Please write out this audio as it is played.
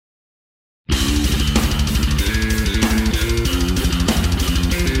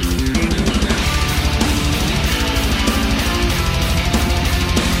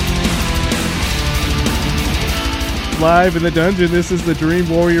live in the dungeon. This is the Dream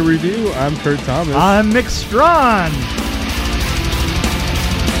Warrior Review. I'm Kurt Thomas. I'm Mick Strawn.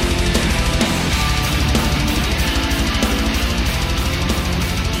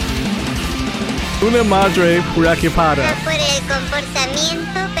 Una madre preocupada. Por el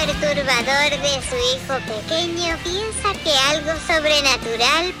comportamiento perturbador de su hijo pequeño, piensa que algo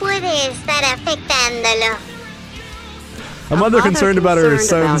sobrenatural puede estar afectándolo. A mother concerned about her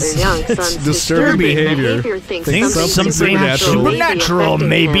son's disturbing behavior Thinks something supernatural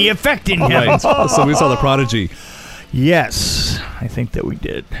may be affecting him. Right. So we saw The Prodigy. Yes, I think that we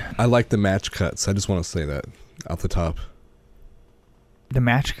did. I like the match cuts. I just want to say that off the top. The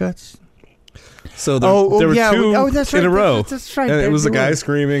match cuts? So there were two that's in right, a row. That's right. And it was the guy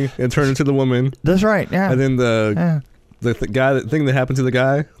screaming and turned into the woman. That's right, yeah. And then the thing that happened to the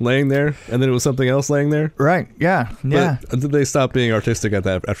guy laying there, and then it was something else laying there. Right, yeah. But they stopped being artistic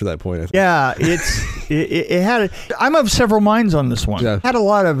after that point, I think. Yeah, it had I'm of several minds on this one. Yeah. It had a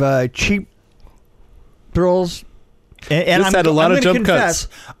lot of cheap thrills. And This had a lot of jump cuts.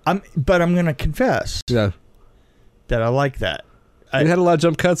 But I'm going to confess Yeah. that I like that. It had a lot of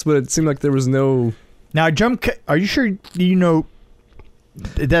jump cuts, but it seemed like there was no... Now, jump cut, are you sure you know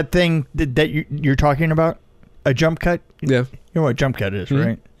that thing that you're talking about? A jump cut? Yeah. You know what a jump cut is,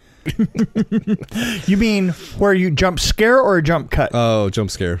 right? You mean where you jump scare or a jump cut? Oh,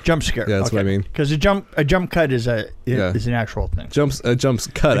 jump scare. Jump scare. Yeah, that's what I mean. Because a jump cut is an actual thing. A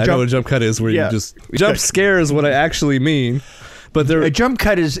jump cut. I know what a jump cut is, where you just... Jump scare is what I actually mean. But a jump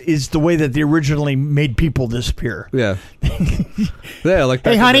cut is the way that they originally made people disappear. Yeah. Yeah, like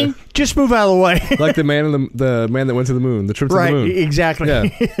hey, honey, just move out of the way. Like the man that went to the moon, the trip to the moon. Right, exactly. Yeah.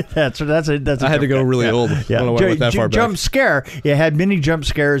 that's I had to go really old. Yeah. I don't know why I went that far back. Jump scare. It had many jump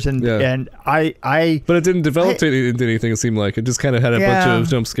scares, and I. But it didn't develop into anything. It seemed like it just kind of had a bunch of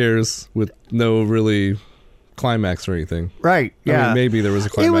jump scares with no really climax or anything. Right. Yeah. I mean, maybe there was a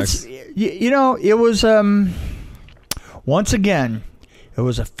climax. It was. Once again, it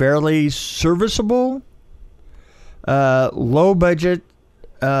was a fairly serviceable, low budget,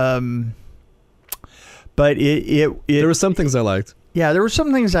 but it there were some things I liked. Yeah, there were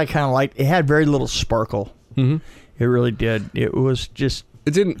some things I kind of liked. It had very little sparkle. Mm-hmm. It really did. It was just.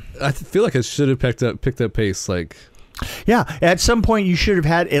 It didn't. I feel like it should have picked up pace. Like, yeah, at some point you should have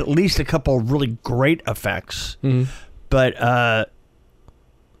had at least a couple of really great effects, but.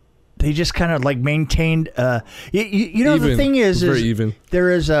 They just kind of like maintained. Even. The thing is very even.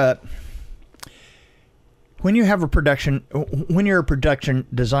 There is when you're a production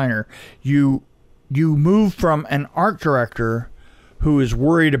designer, you move from an art director who is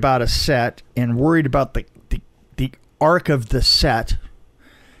worried about a set and worried about the arc of the set.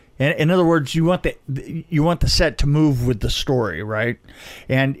 And in other words, you want the set to move with the story, right?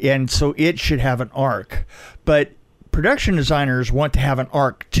 And so it should have an arc, but production designers want to have an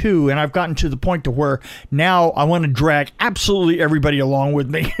arc too, and I've gotten to the point to where now I want to drag absolutely everybody along with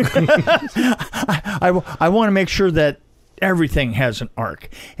me. I want to make sure that everything has an arc.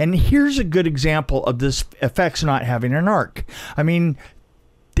 And here's a good example of this effects not having an arc. I mean,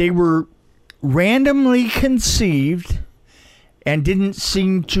 they were randomly conceived and didn't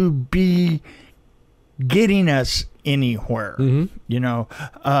seem to be getting us anywhere.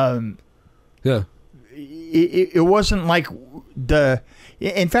 Mm-hmm. Yeah. It wasn't like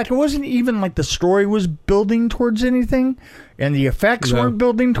in fact, it wasn't even like the story was building towards anything, and the effects weren't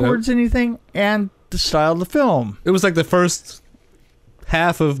building towards anything, and the style of the film. It was like the first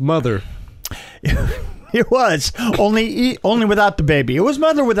half of Mother. It was only without the baby. It was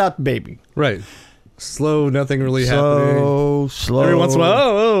Mother without the baby. Right. Slow, nothing really happening. Slow. Every once in a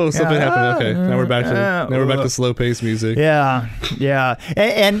while, something happened. Okay, now we're back to slow paced music. Yeah,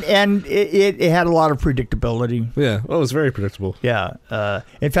 and it had a lot of predictability. Yeah, well, it was very predictable. Yeah.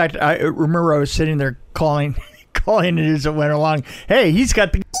 In fact, I remember I was sitting there calling it as it went along. Hey, he's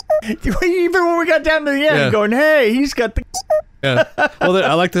got the. Even when we got down to the end, going, hey, he's got the. Yeah. Well,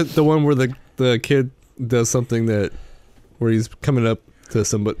 I like the one where the kid does something where he's coming up to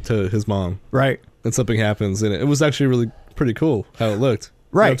his mom. Right. And something happens, and it was actually really pretty cool how it looked.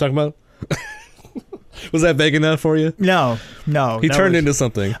 Right. You know what I'm talking about? Was that vague enough for you? No. He turned into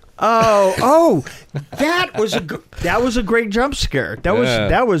something. Oh, that was a great jump scare. That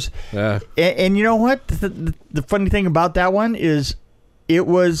was. Yeah. And you know what? The funny thing about that one is, it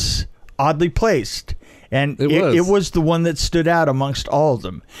was oddly placed, and it was the one that stood out amongst all of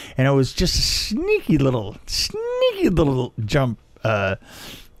them, and it was just a sneaky little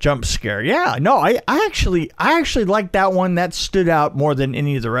jump scare. Yeah, no, I actually liked that one. That stood out more than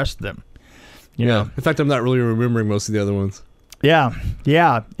any of the rest of them. You know? In fact, I'm not really remembering most of the other ones. Yeah.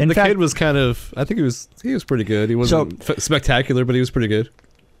 In The fact, kid was kind of. I think he was pretty good. He wasn't spectacular, but he was pretty good.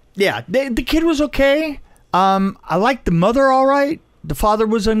 yeah, the kid was okay. I liked the mother all right. The father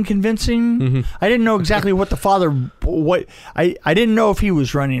was unconvincing. Mm-hmm. I didn't know exactly what the father. I didn't know if he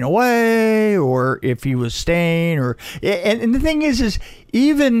was running away or if he was staying. And the thing is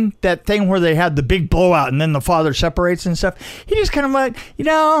even that thing where they had the big blowout and then the father separates and stuff. He just kind of like,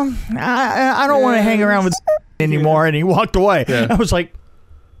 I don't want to hang around with anymore, and he walked away. Yeah. I was like,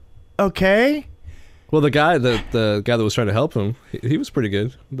 okay. Well, the guy that was trying to help him, he was pretty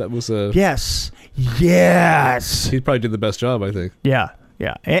good. That was Yes. he probably did the best job, I think. Yeah.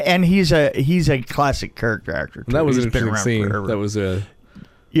 And he's a classic character actor. And that was He's an been interesting around scene. forever. That was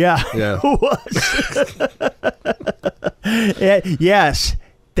Yeah. yeah. It was. Yes.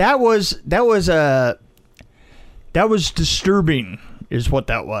 That was disturbing is what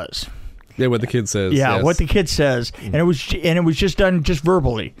that was. Yeah, what the kid says. Yeah, yes. what the kid says. And it was just done just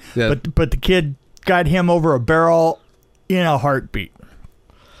verbally. Yeah. But the kid got him over a barrel in a heartbeat.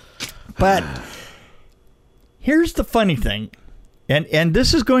 But here's the funny thing. And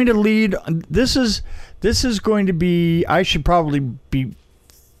this is going to lead this is going to be I should probably be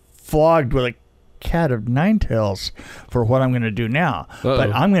flogged with a cat of nine tails for what I'm going to do now. Uh-oh.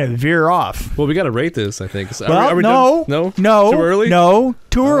 But I'm going to veer off. Well, we got to rate this, I think. Well, no? no, Too early? No,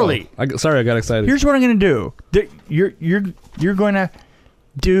 too early. Sorry, I got excited. Here's what I'm going to do. You're going to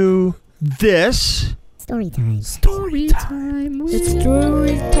do this. Story time. It's story time with Mick.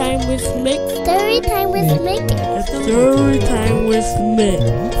 Story time with Mick. Story time with Mick. Story time with Mick.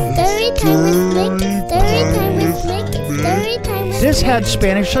 Story time with Mick. Story time with This had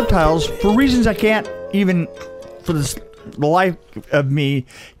Spanish subtitles for reasons I can't even, for the life of me,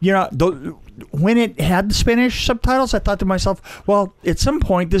 when it had the Spanish subtitles, I thought to myself, well, at some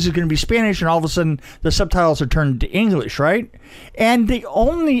point this is going to be Spanish, and all of a sudden the subtitles are turned to English, right? And the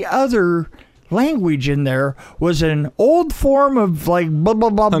only other language in there was an old form of like blah blah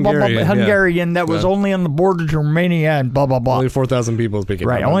blah Hungarian that was only on the border to Romania and blah blah blah. Only 4,000 people speaking.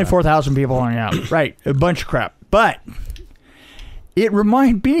 Right, only 4,000 people on out. Right, a bunch of crap. But it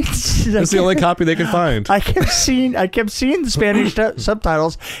reminded me. It's the only copy they could find. I kept seeing the Spanish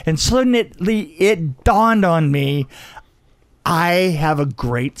subtitles, and suddenly it dawned on me. I have a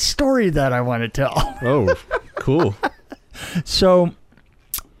great story that I want to tell. Oh, cool. So,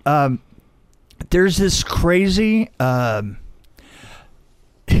 there's this crazy. I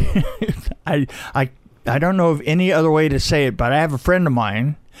don't know of any other way to say it, but I have a friend of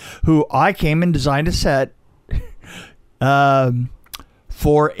mine who I came and designed a set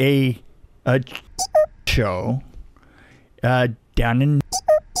for a show down in, and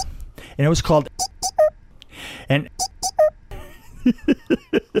it was called, and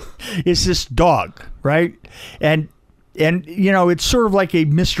it's this dog, right? And it's sort of like a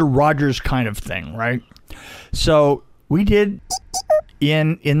Mr. Rogers kind of thing, right? So we did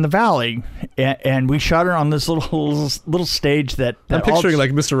in the valley, and we shot it on this little stage that I'm picturing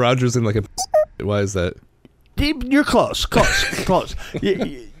like Mr. Rogers in like a. Why is that? You're close.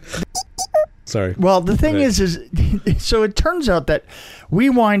 Sorry. Well, the thing is so it turns out that we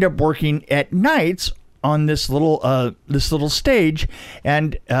wind up working at nights on this little stage,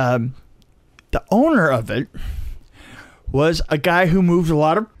 and the owner of it was a guy who moved a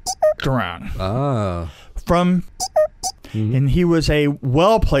lot of around. From, and he was a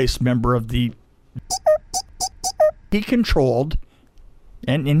well-placed member of the. He controlled,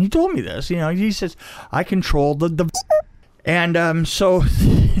 and he told me this. He says, I controlled the and so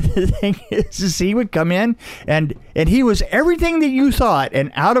the thing is he would come in and he was everything that you thought,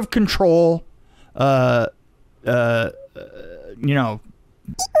 and out of control. The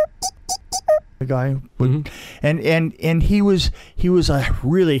guy would, and he was a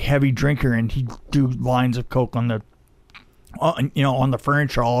really heavy drinker, and he'd do lines of coke on the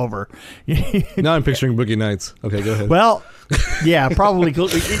furniture all over. Now I'm picturing Boogie Nights. Okay, go ahead. Well, yeah, probably,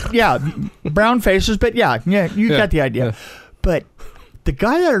 yeah, brown faces, but yeah, you got the idea. Yeah. But the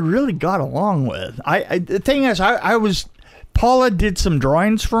guy that I really got along with, the thing is, Paula did some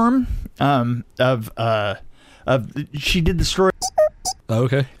drawings for him, she did the story. Oh,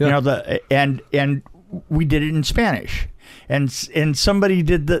 okay. Yeah. And we did it in Spanish, and somebody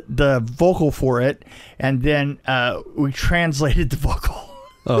did the vocal for it, and then we translated the vocal.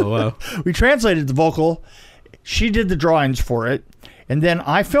 Oh, wow. We translated the vocal. She did the drawings for it, and then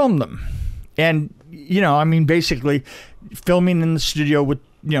I filmed them. And basically filming in the studio with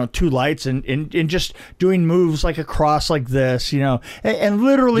two lights and just doing moves like across like this, and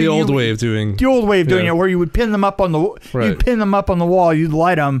literally the old way of doing it, where you would pin them up on the Right. you'd pin them up on the wall, you'd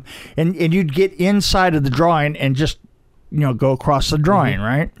light them, and you'd get inside of the drawing and just go across the drawing,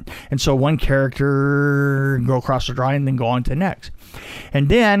 right? And so one character go across the drawing and then go on to the next. And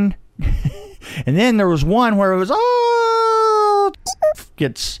then there was one where it was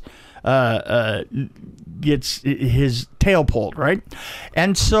gets his tail pulled, right?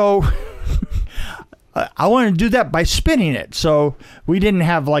 And so I wanted to do that by spinning it. So we didn't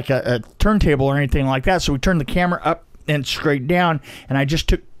have like a turntable or anything like that. So we turned the camera up and straight down, and I just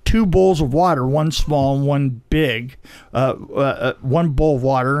took 2 bowls of water, one small and one big, one bowl of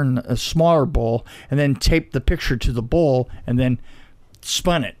water and a smaller bowl, and then taped the picture to the bowl and then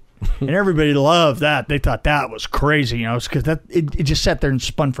spun it. And everybody loved that. They thought that was crazy, because it just sat there and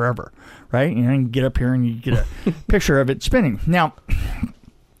spun forever, right? You get up here and you get a picture of it spinning. Now,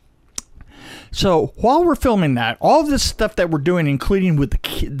 so while we're filming that, all of this stuff that we're doing, including with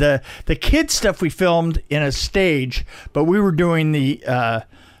the kid stuff, we filmed in a stage, but we were doing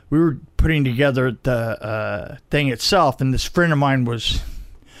we were putting together the thing itself, and this friend of mine was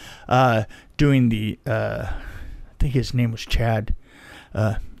doing the I think his name was Chad.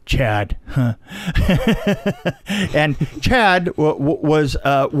 Chad. Huh. And Chad was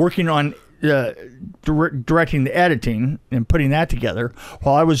working on directing the editing and putting that together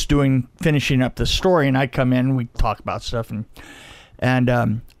while I was finishing up the story, and I'd come in, we'd talk about stuff,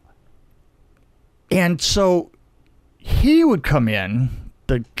 and so he would come in,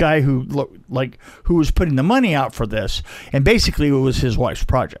 the guy who was putting the money out for this, and basically it was his wife's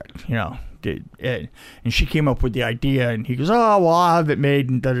project, and she came up with the idea, and he goes, "Oh, well, I'll have it made,"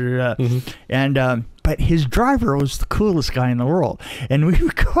 and da-da-da. And but his driver was the coolest guy in the world, and we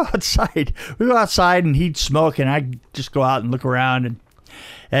would go outside. And he'd smoke, and I'd just go out and look around,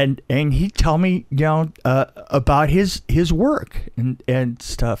 and he'd tell me, about his work and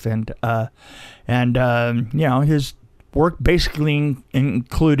stuff, and his work basically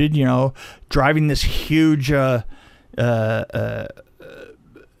included, driving this huge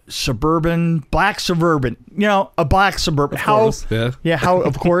black suburban, a black suburban. Of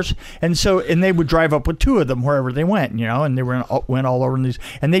course. And they would drive up with 2 of them wherever they went, and they went all over these,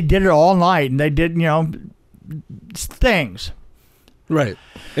 and they did it all night, and they did, things. Right.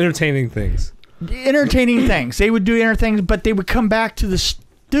 Entertaining things. They would do entertaining, but they would come back to the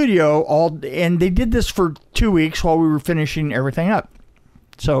studio and they did this for 2 weeks while we were finishing everything up.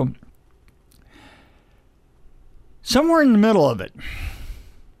 So somewhere in the middle of it,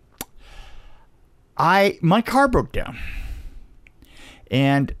 my car broke down,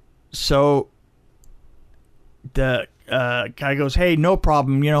 and so the guy goes, "Hey, no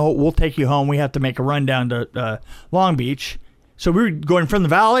problem. We'll take you home. We have to make a run down to Long Beach." So we were going from the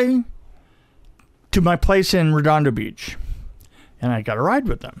valley to my place in Redondo Beach, and I got a ride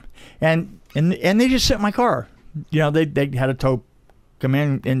with them, and they just sent my car. They had a tow come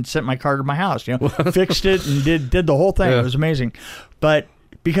in and sent my car to my house. Fixed it and did the whole thing. Yeah. It was amazing, but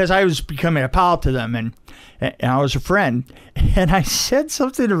because I was becoming a pal to them, and I was a friend, and I said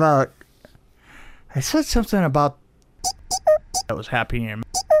something about that was happening.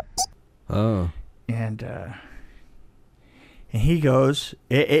 Oh. And he goes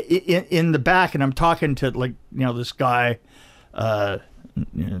in the back, and I'm talking to this guy, the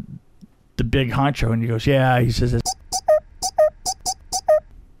big honcho, and he goes, "Yeah," he says.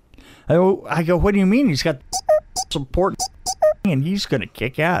 I go, "What do you mean? He's got support, and he's gonna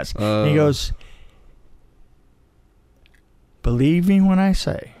kick ass." And he goes, "Believe me when I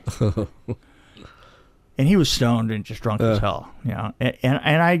say." And he was stoned and just drunk as hell,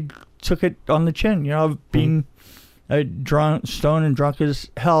 and I took it on the chin, being a stoned and drunk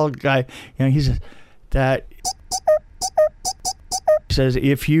as hell guy. He says,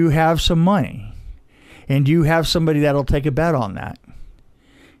 if you have some money and you have somebody that'll take a bet on that,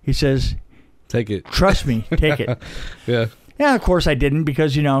 he says, take it. Trust me, take it. Yeah. Yeah, of course I didn't,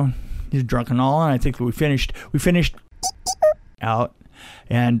 because he's drunk and all, and I think we finished out,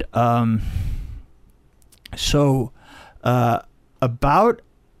 and so about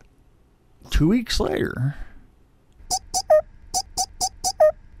 2 weeks later.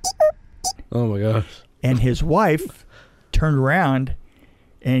 Oh my gosh. And his wife turned around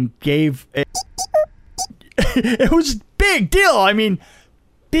and gave it was a big deal. I mean,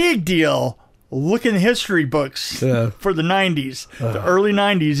 big deal. Look in the history books for the 90s, the early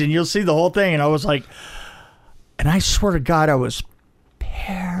 90s, and you'll see the whole thing. And I was like, and I swear to God, I was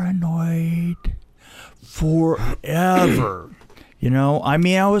paranoid forever. You know, I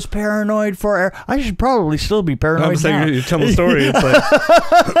mean, I was paranoid for. I should probably still be paranoid. I'm saying now. you tell the story. It's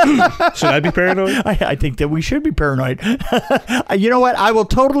like, should I be paranoid? I think that we should be paranoid. You know what? I will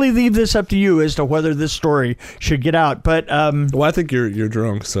totally leave this up to you as to whether this story should get out. But Well, I think you're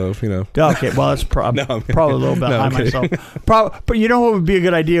drunk, so you know. okay, well, that's probably a little bit high I'm kidding. myself. But you know what would be a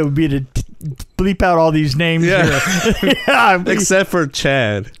good idea would be to bleep out all these names. Yeah. Yeah. Except for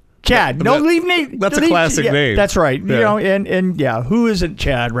Chad. Chad. No, leave name. That's a leave- classic yeah, name. That's right. Yeah. You know, and yeah, who isn't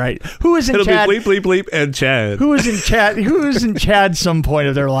Chad, right? Who isn't It'll Chad? be bleep, bleep, bleep, and Chad. Who isn't Chad? Who isn't Chad some point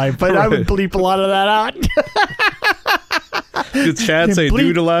of their life? But I would Right. bleep a lot of that out. Did Chad say Bleep.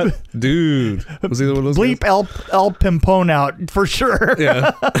 dude a lot? Dude. Was he one of those Bleep guys? El Pimpone out for sure.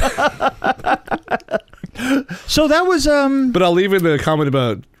 Yeah. So that was But I'll leave in the comment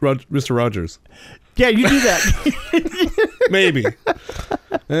about Mr. Rogers. yeah, you do that. Maybe.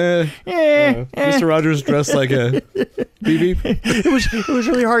 Mr. Rogers dressed like a BB. It was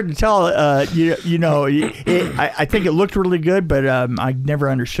really hard to tell. I think it looked really good, but I never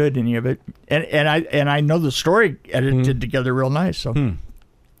understood any of it. And I know the story edited together real nice. So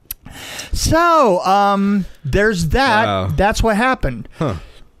there's that. Wow. That's what happened. Huh.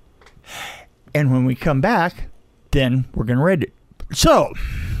 And when we come back, then we're gonna rate it. So,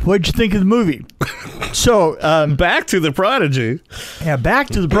 what'd you think of the movie? So, Back to the Prodigy. yeah, back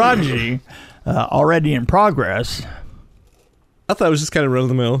to the Prodigy, already in progress. I thought it was just kind of run of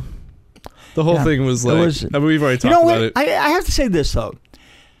the mill. The whole Yeah, thing was it like, was- I mean, we've already You talked know about what? it. I have to say this though.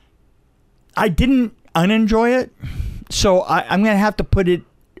 I didn't unenjoy it, so I'm going to have to put it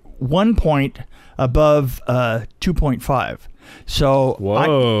 1 point above 2.5. So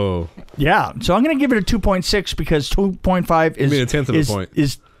Whoa. yeah, so I'm going to give it a 2.6 because 2.5 is mean a tenth of a is, point.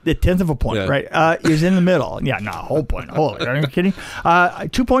 is the tenth of a point, Yeah. right? Is in the middle. Yeah, no, whole point. Holy, are you kidding?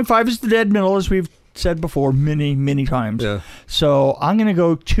 2.5 is the dead middle, as we've said before many times. Yeah. So I'm going to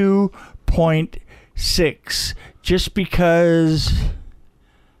go 2.6 just because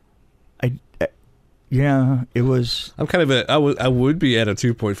it was. I'm kind of I would be at a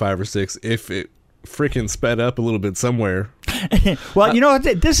 2.5 or 6 if it freaking sped up a little bit somewhere. Well, you know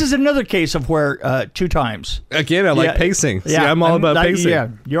what? This is another case of where 2 times. Again, I like Yeah. pacing. See, I'm all about pacing. Yeah,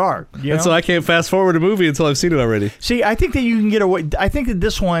 you are. You And know? so I can't fast forward a movie until I've seen it already. See, I think that you can get away. I think that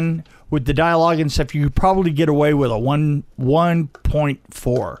this one, with the dialogue and stuff, you could probably get away with a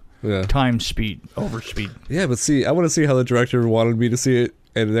 1.4 Yeah. times speed over speed. Yeah, but see, I want to see how the director wanted me to see it,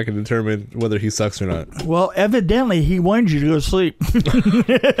 and that can determine whether he sucks or not. Well, evidently, he wanted you to go to sleep.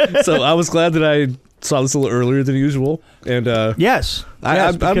 So I was glad that I saw this a little earlier than usual, and Yes,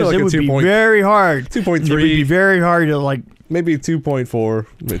 I'm because like it a would 2 be point- very hard. 2.3. It would be very hard to like. maybe 2.4,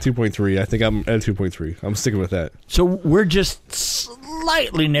 2.3. I think I'm at 2.3. I'm sticking with that. So we're just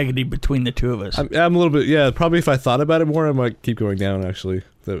slightly negative between the two of us. I'm a little bit, yeah. Probably if I thought about it more, I might keep going down. Actually,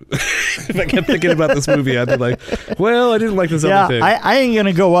 if I kept thinking about this movie, I'd be like, well, I didn't like this yeah, other thing. I ain't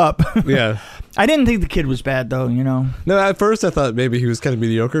gonna go up. Yeah. I didn't think the kid was bad though. You know. No, at first I thought maybe he was kind of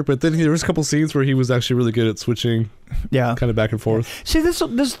mediocre, but then there was a couple scenes where he was actually really good at switching, Yeah. kind of back and forth. See, this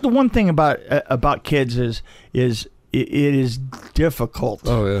is the one thing about kids is it is difficult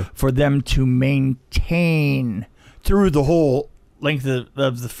Oh yeah. for them to maintain through the whole length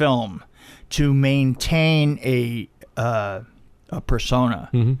of the film to maintain a persona.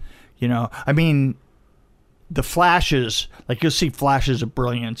 Mm-hmm. You know, I mean, the flashes, like you'll see flashes of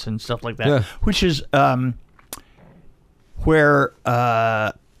brilliance and stuff like that, Yeah. which is where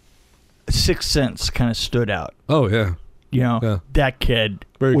Sixth Sense kind of stood out. Oh yeah. You know, Yeah. that kid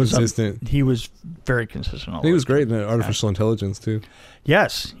Very was consistent. he was very consistent. all He was the way. great in artificial intelligence too.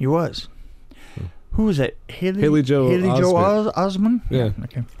 Yes, he was. Who was it? Haley Joel Osment? Yeah.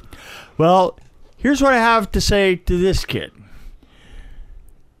 Okay. Well, here's what I have to say to this kid.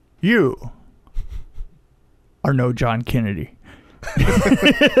 You are no John Kennedy.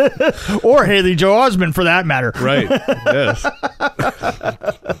 Or Haley Joel Osment, for that matter. Right. Yes.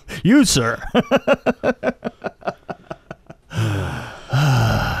 You, sir.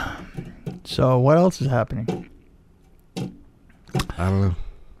 So, what else is happening? I don't know.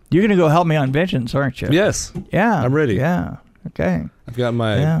 You're going to go help me on Vengeance, aren't you? Yes. Yeah. I'm ready. Yeah. Okay. I've got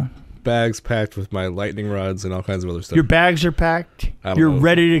my Yeah. bags packed with my lightning rods and all kinds of other stuff. Your bags are packed. I don't You're know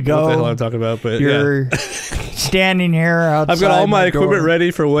ready to go. What the hell I'm talking about, but yeah. You're standing here outside. I've got all my door. equipment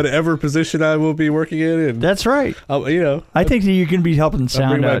ready for whatever position I will be working in, and That's right. I'll, I think that you can be helping I'll bring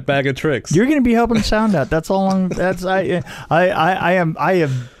sound my out. bag of tricks. You're going to be helping sound out. That's all.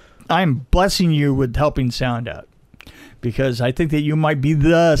 I'm blessing you with helping sound out because I think that you might be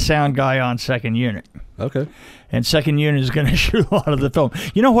the sound guy on second unit. Okay. And second unit is going to shoot a lot of the film.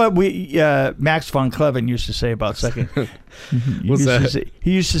 You know what Max von Kleven used to say about second? What's that?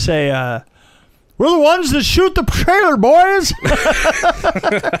 He used to say, "We're the ones that shoot the trailer, boys."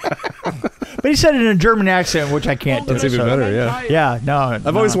 But he said it in a German accent, which I can't do. That's even better, yeah. Yeah, no.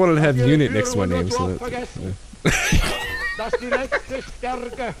 I've always wanted to have unit next to my name, so that,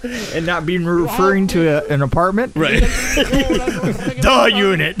 and not being referring to an apartment. right. The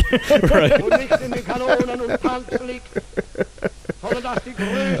unit. Right. I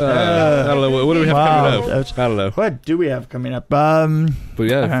don't know. What do we have coming up? I don't know. What do we have coming up? But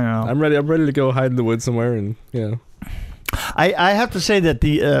yeah, I don't know. I'm ready. I'm ready to go hide in the woods somewhere, and I have to say that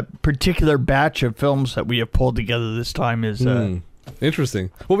the particular batch of films that we have pulled together this time is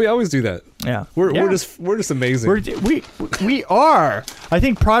interesting. Well, we always do that. yeah. We're just amazing. We are. I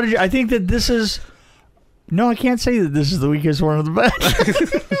think Prodigy. I think that this is. No, I can't say that this is the weakest one of the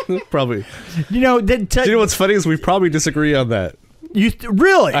best. Probably. You know, Do you know what's funny is we probably disagree on that.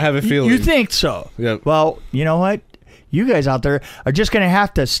 Really? I have a feeling. You think so? Yeah. Well, you know what? You guys out there are just going to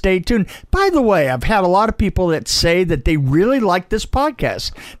have to stay tuned. By the way, I've had a lot of people that say that they really like this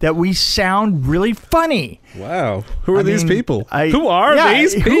podcast, that we sound really funny. Wow. Who are these people? Who are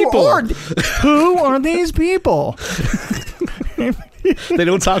these people? Who are these people? They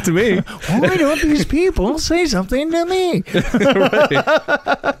don't talk to me. Why don't these people say something to me?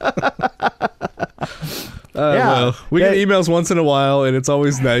 Well, we get emails once in a while, and it's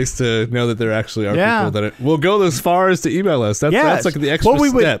always nice to know that there actually are people that will go as far as to email us. That's like the extra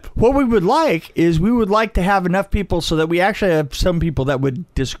step. What we would like is we would like to have enough people so that we actually have some people that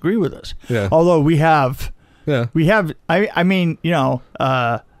would disagree with us. Yeah. Although we have. I mean, you know,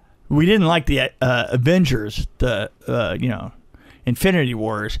 we didn't like the Avengers, Infinity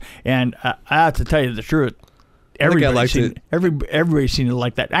Wars, and I have to tell you the truth. Everybody seemed to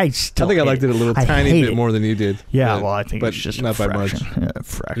like that. I think I liked it a little tiny bit more than you did. Yeah, well, I think it's just not a by much.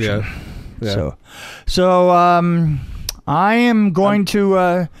 Fraction. Yeah. So I am going to.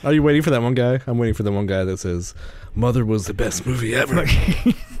 Are you waiting for that one guy? I'm waiting for the one guy that says, "Mother was the best movie ever."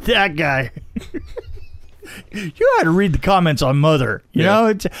 That guy. You got to read the comments on Mother. You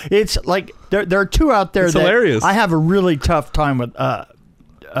know, it's like there are two out there. It's hilarious. I have a really tough time with.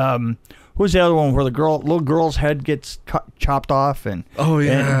 Who's the other one where the little girl's head gets chopped off and and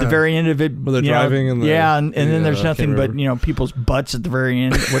at the very end of it, where they're driving and then there's nothing but people's butts at the very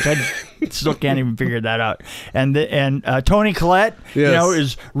end, which I still can't even figure that out. And Toni Collette,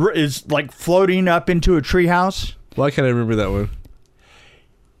 is like floating up into a treehouse. Why can't I remember that one?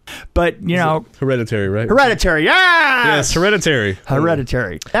 But Hereditary, right? Hereditary, yes, Hereditary.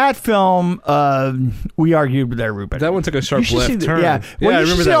 That film, we argued with everybody. That one took a sharp left turn. Yeah, well, I you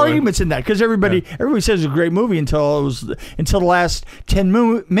should remember see that arguments in that because everybody says it's a great movie until the last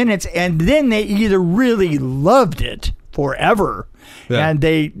 10 minutes, and then they either really loved it forever, and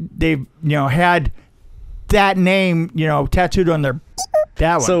they had that name tattooed on their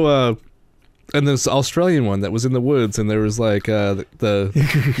that one. So. And this Australian one that was in the woods, and there was like remember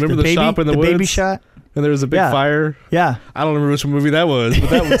the shop in the woods, baby shot, and there was a big fire. Yeah, I don't remember which movie that was, but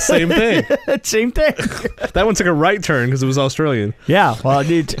that was the same thing. Same thing. That one took a right turn because it was Australian. Yeah, well,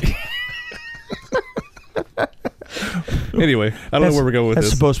 dude. Anyway, I don't know where we're going with this.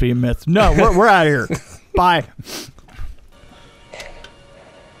 That's supposed to be a myth. No, we're out of here. Bye.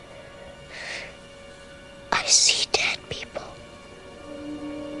 I see dead people.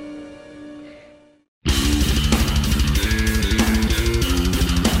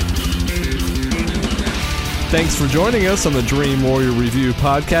 Thanks for joining us on the Dream Warrior Review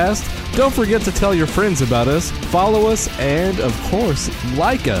podcast. Don't forget to tell your friends about us, follow us, and, of course,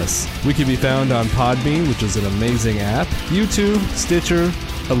 like us. We can be found on Podbean, which is an amazing app, YouTube, Stitcher,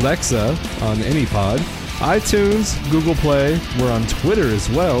 Alexa on any pod, iTunes, Google Play. We're on Twitter as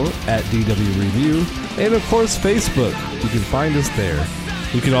well, at DW Review, and, of course, Facebook. You can find us there.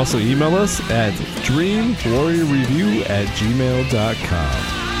 You can also email us at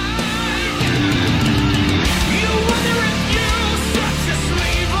dreamwarriorreview@gmail.com.